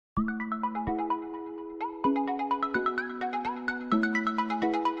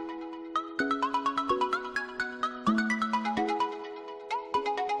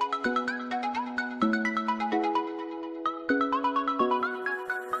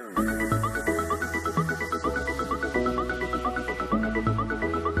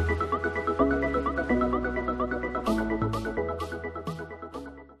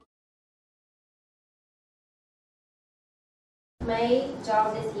My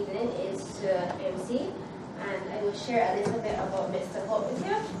job this evening is to MC, and I will share a little bit about Mr. Hope with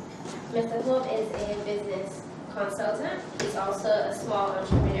you. Mr. Hope is a business consultant. He's also a small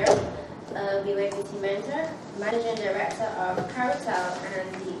entrepreneur, a BYPT mentor, managing director of Caritel and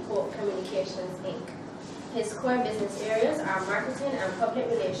the Hope Communications Inc. His core business areas are marketing and public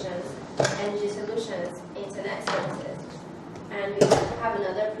relations, energy solutions, internet services. And we have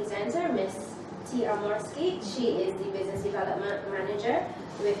another presenter, Miss T'Amor Skeet. She is the business development manager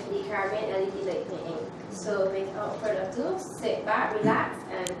with the Caribbean LED Lighting Inc. So without further ado, sit back, relax,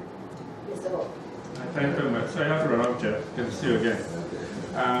 and Mr. Hope. Thank you very much. So I have to run off, Jeff. Good to see you again.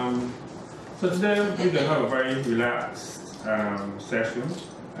 So today we're going to have a very relaxed session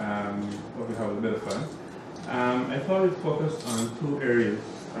where we have a bit of fun. I thought we'd focus on two areas.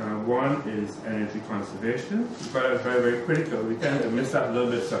 One is energy conservation, but it's very, very critical. We tend to miss that a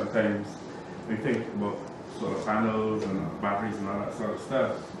little bit sometimes. We think about solar panels and batteries and all that sort of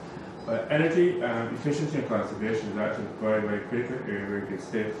stuff. But energy efficiency and conservation is actually a very, very critical area where you can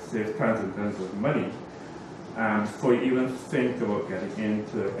save tons and tons of money before you even think about getting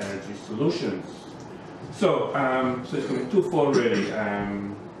into energy solutions. So, so it's going to be twofold really.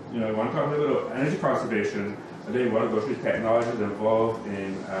 You know, I want to talk a little bit about energy conservation, and then we want to go through technologies involved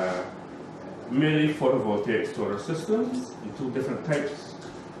in mainly photovoltaic solar systems in two different types.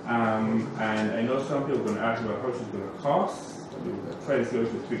 And I know some people are going to ask about how much it's going to cost. We'll try to see how we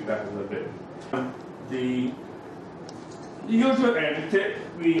can tweak that a little bit. The usual energy tip,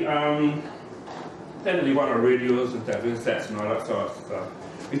 we tend to leave on our radios and television sets and all that sort of stuff.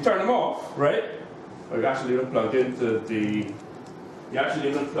 We turn them off, right? Or you actually leave them plugged into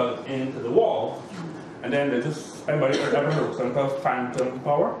the wall, and then they just, anybody ever heard of something called phantom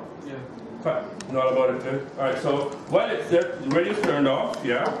power? Yeah. You know all about it too? Alright, so while it's there, the radio's turned off,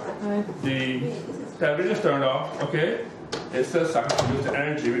 yeah? The television's turned off, okay? It still sucks to use the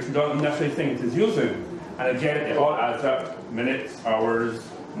energy, which you don't necessarily think it is using. And again, it all adds up. Minutes, hours,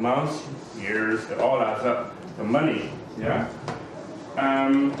 months, years, it all adds up to money, yeah? There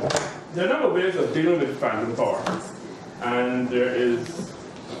are a number of ways of dealing with phantom power. And there is,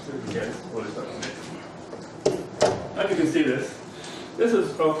 as you can see this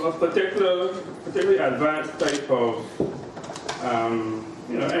is a particularly advanced type of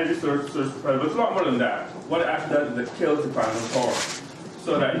energy source, but it's a lot more than that. What it actually does is it kills the phantom power.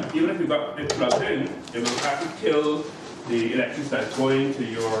 So that even if you got it plugged in, it will actually kill the electricity that's going to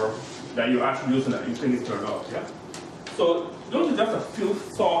that you're actually using that you think is turned off. Yeah? So those are just a few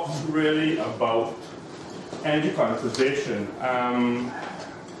thoughts really about energy conservation. I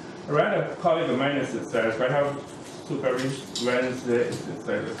read a colleague of mine that says, I have soup every Wednesday,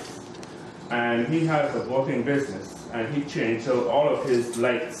 and he has a walking business, and he changed out all of his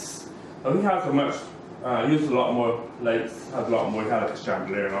lights. So he has used a lot more lights, has a lot more, he had like a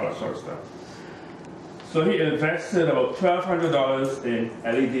chandelier and all that sort of stuff. So he invested about $1,200 in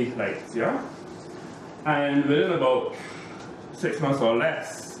LED lights, yeah? And within about 6 months or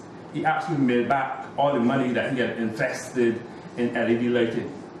less, he actually made back all the money that he had invested in LED lighting.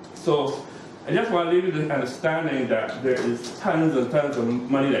 So I just want to leave you with the understanding that there is tons and tons of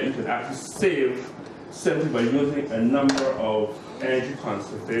money that you can actually save simply by using a number of energy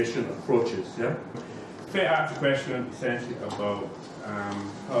conservation approaches. Yeah? If I ask a question essentially about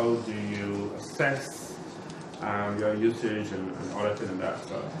how do you assess your usage and auditing and that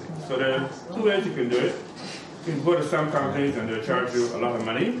sort of thing. So there are two ways you can do it. You can go to some companies and they'll charge you a lot of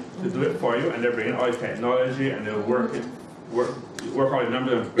money to do it for you, and they'll bring in all the technology and they'll work on the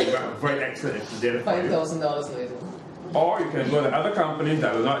numbers and bring back very excellent data for you. $5,000 later. Or you can go to other companies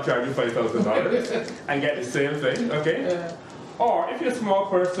that will not charge you $5,000 and get the same thing, okay? Yeah. Or if you're a small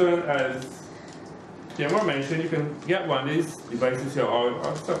person, as T'Amor mentioned, you can get one of these devices here,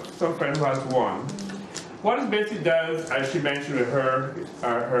 or some friend who has one. What it basically does, as she mentioned with her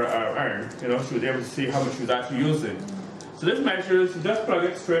iron, she was able to see how much she was actually using. So this measures, you just plug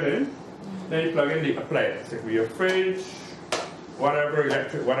it straight in, then you plug in the appliance. It could be your fridge, whatever,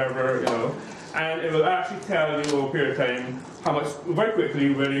 electric, whatever, and it will actually tell you over a period of time how much, very quickly,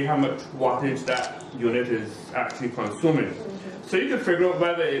 really, how much wattage that unit is actually consuming. So you can figure out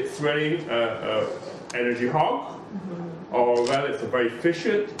whether it's really an energy hog, or whether it's a very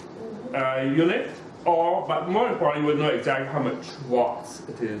efficient unit, but more importantly, you would know exactly how much watts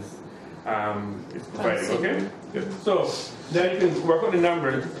it is it's providing, okay? Good. So then you can work on the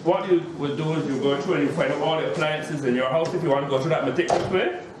numbers. What you would do is you go through and you find out all the appliances in your house if you want to go through that meticulous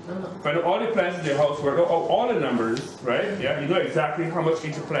way. Find out all the appliances in your house, work out all the numbers, right? Yeah, you know exactly how much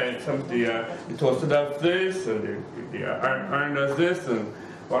each appliance, the toaster does this, and the iron does this, and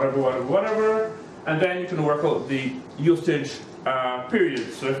whatever. And then you can work out the usage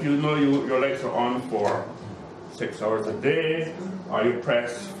periods. So if you know your lights are on for 6 hours a day, or you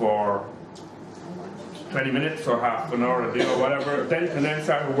press for 20 minutes or half an hour a day or whatever, then you can then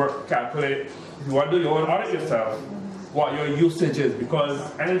start to work, calculate. If you want to do your own audit yourself, what your usage is, because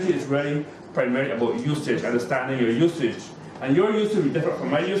energy is really primarily about usage, understanding your usage. And your usage will be different from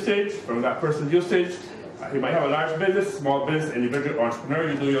my usage, from that person's usage. You might have a large business, small business, individual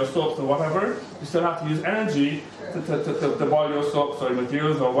entrepreneur, you do your soaps or whatever, you still have to use energy to boil your soaps or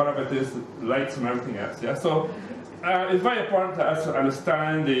materials or whatever it is, lights and everything else. Yeah? So it's very important to us to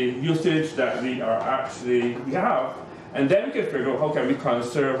understand the usage that we have, and then we can figure out how can we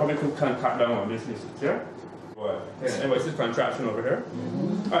conserve, how we can cut down on this usage. Yeah? What? Anyway, this is contraption over here.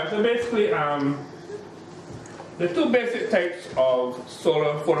 Alright, so basically, there are two basic types of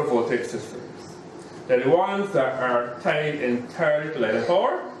solar photovoltaic systems. They're the ones that are tied entirely to light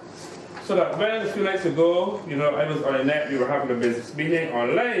power. So that when a few nights ago, I was on the net, we were having a business meeting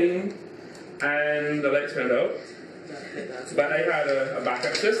online, and the lights went out. But I had a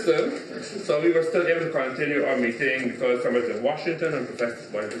backup system, so we were still able to continue our meeting because somebody was in Washington and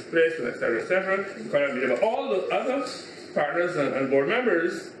professors were in this place, and etc. But all the other partners and board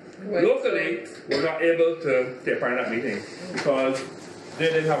members locally were not able to take part in that meeting because they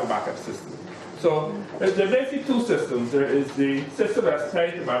didn't have a backup system. So there's basically two systems. There is the system that's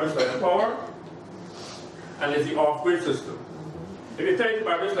tied to Barbados Light and Power, and there's the off-grid system. If you tie to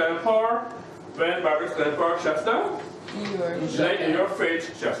Barbados Light and Power, when Barbados Light and Power shuts down, the light in your fridge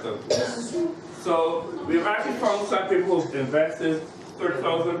shuts down. So we've actually found some people who've invested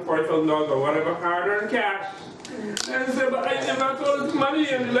 $30,000, $40,000 or whatever hard-earned cash, and they say, but I invested all this money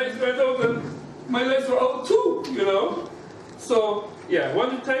and the lights went out and my lights were out too, So yeah,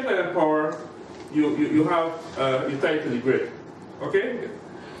 once you tie light and power, you tie to the grid, okay?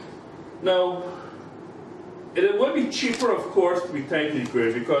 Now, it would be cheaper, of course, to be tied to the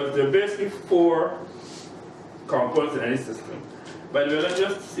grid because there are basically 4 components in any system. But let's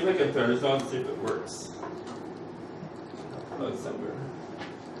just see if I can turn this on to see if it works. Oh, it's somewhere.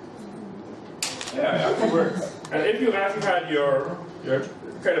 Yeah, it actually works. And if you actually had your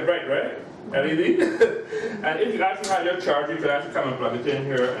kind of bright, right? LED. And if you actually had your charger, you could actually come and plug it in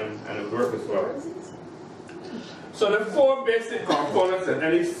here and it would work as well. So there are 4 basic components in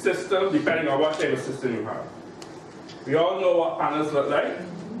any system, depending on what type of system you have. We all know what panels look like.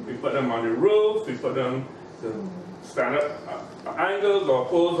 We put them on the roof, we put them to stand up angles or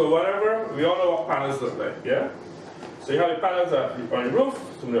poles or whatever. We all know what panels look like, yeah? So you have the panels on the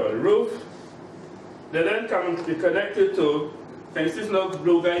roof, on the roof. They then come to be connected to, can you see this little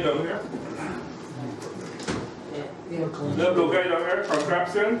blue guy down here? Little blue guy down here,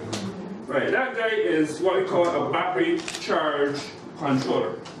 contraption. Right, that guy is what we call a battery charge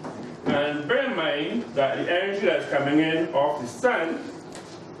controller. And bear in mind that the energy that's coming in off the sun,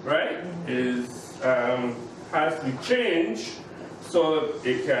 right, has to be changed so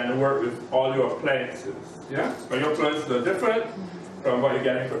it can work with all your appliances. Yeah? But your appliances are different from what you're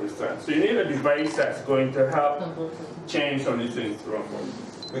getting from the sun. So you need a device that's going to help change some of these things around for you.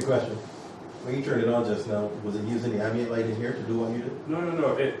 Quick question. When you turned it on just now, was it using the ambient light in here to do what you did?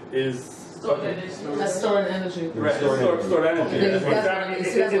 No. It is stored energy. Right, stored energy.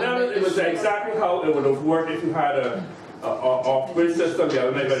 It was exactly how it would have worked if you had a off-grid system. The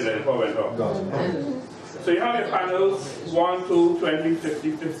other night when the power went off. So you have your panels, 1, 2, 20,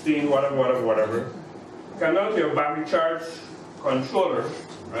 50, 15, whatever. Connect your battery charge controller,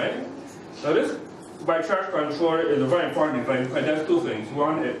 right? Now this battery charge controller is a very important device because it does 2 things.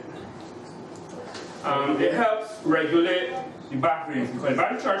 One, it helps regulate the batteries. Because the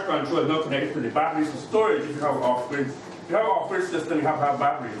battery charge controller is not connected to the batteries for storage if you have off-grid. If you have an off-grid system, you have to have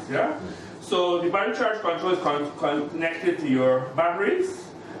batteries, yeah? So the battery charge controller is connected to your batteries.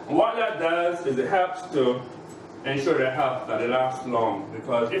 And what that does is it helps to ensure that they last long.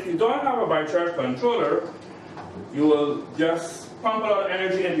 Because if you don't have a battery charge controller, you will just pump a lot of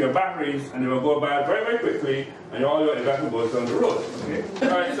energy into your batteries and they will go bad very, very quickly and all your investment goes down the road. Okay?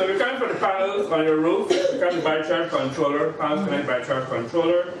 Alright, so we come for the panels on your roof, we come to the battery charge controller, panels connect battery charge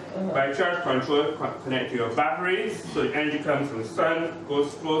controller, battery charge controller connect to your batteries, so the energy comes from the sun,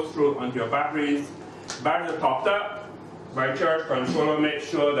 flows through onto your batteries. Batteries are topped up, battery charge controller makes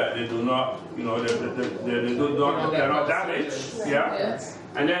sure that they do not, they're not damaged. Yeah? Yes.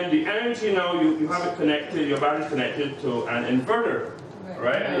 And then the energy now, you have it connected, your battery is connected to an inverter,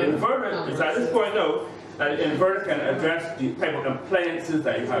 right? And the inverter is at this point now, that the inverter can address the type of appliances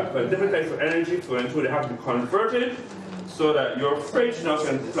that you have. Because different types of energy going through, they have to be converted so that your fridge now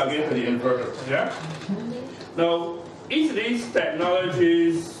can plug into the inverter, yeah? Now, each of these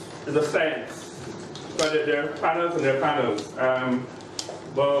technologies is a science. but they're panels and they're panels.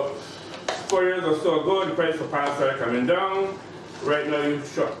 About 4 years or so ago, the price for panels started coming down. Right now,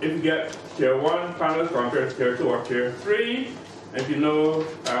 if you get tier 1 panels compared to tier 2 or tier 3, if you know,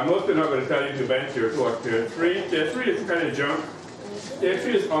 most people are not going to tell you if you're buying tier 2 or tier 3. Tier 3 is kind of junk. Tier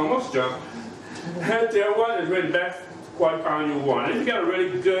 3 is almost junk. Tier 1 is really the best quality panel you want. If you get a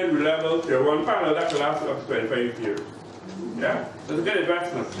really good, reliable tier 1 panel, that will last up to 25 years. Yeah? So it's a good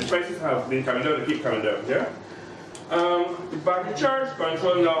investment. The prices have been coming down, they keep coming down. Yeah? The battery charge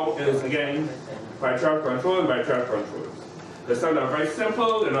control now is, again, by charge control and by charge controllers. The some are very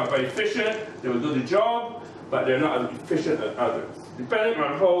simple, they're not very efficient, they will do the job, but they're not as efficient as others. Depending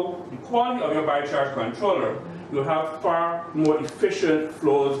on how the quality of your battery charge controller, you'll have far more efficient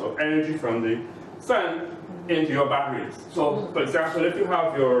flows of energy from the sun into your batteries. So, for example, if you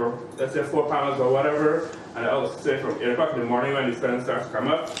have your, let's say, 4 panels or whatever, and I'll say from 8 o'clock in the morning when the sun starts to come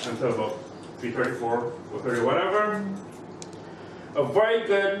up until about 3:34, 4:30, whatever, a very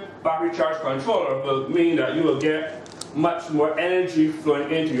good battery charge controller will mean that you will get much more energy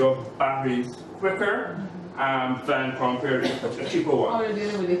flowing into your batteries quicker than compared to a cheaper one. How are you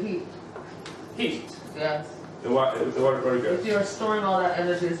dealing with the heat? Heat. Yes. What very good. If you're storing all that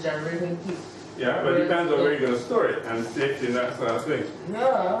energy, it's generating heat. Yeah, but it depends on where you're going to store it and safety and that sort of thing.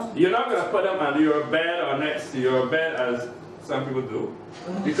 Yeah. You're not going to put them under your bed or next to your bed as some people do,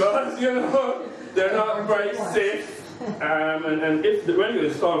 because you know they're not very safe. And if when you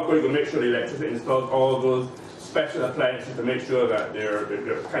install, of course, you make sure the electricity installs all those special appliances to make sure that they're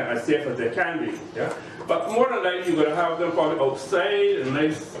kind of as safe as they can be. Yeah. But more than likely, you're going to have them probably outside, a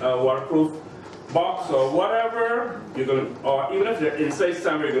nice waterproof box or whatever. You're going to, or even if they're inside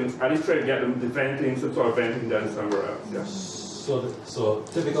somewhere, you're going to at least try to get them the venting, some sort of venting done somewhere else. Yeah. So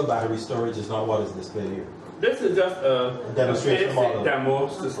typical battery storage is not what is displayed here. This is just a demonstration model. Demo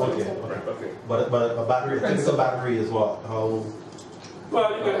system. Okay. Right, okay. But a battery, a typical battery is what? How?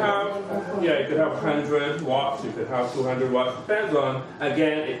 Well, you could have, yeah, you could have 100 watts, you could have 200 watts. Depends on,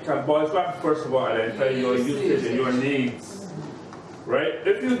 again, it can boils back to, first of all, identify your usage and your needs. Right?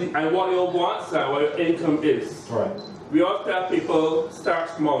 If you, and what your wants are, what your income is. Right. We always tell people, start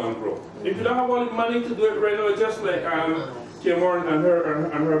small and grow. If you don't have all the money to do it right now, just like T'Amor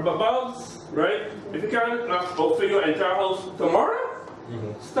and her bulbs, right? If you can't outfit your entire house tomorrow,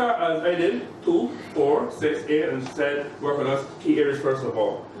 start as I did, 2, 4, 6, 8, and said work on those key areas first of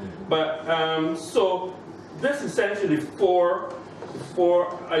all. But so this is essentially four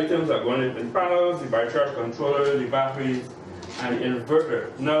items that go in the panels, the battery charge controller, the batteries, and the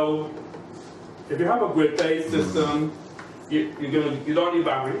inverter. Now, if you have a grid-based system, you don't need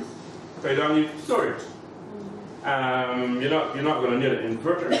batteries, so you don't need storage. You're not going to need an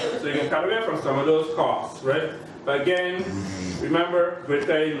inverter, so you can cut away from some of those costs, right? But again, remember, grid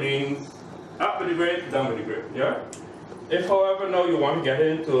tie means up with the grid, down with the grid, yeah? If, however, now you want to get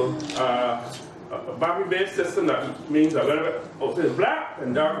into a battery-based system, that means that whenever it's black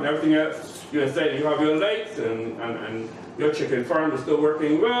and dark and everything else, you inside you have your lights and your chicken farm is still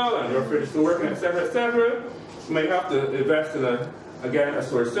working well and your fridge is still working, etc., etc. You might have to invest in a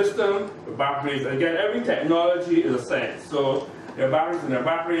storage system, the batteries. Again, every technology is a science. So their batteries and their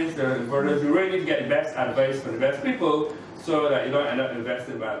batteries, their inverters, you really need to get the best advice from the best people so that you don't end up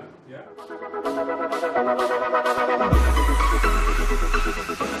investing badly. Yeah?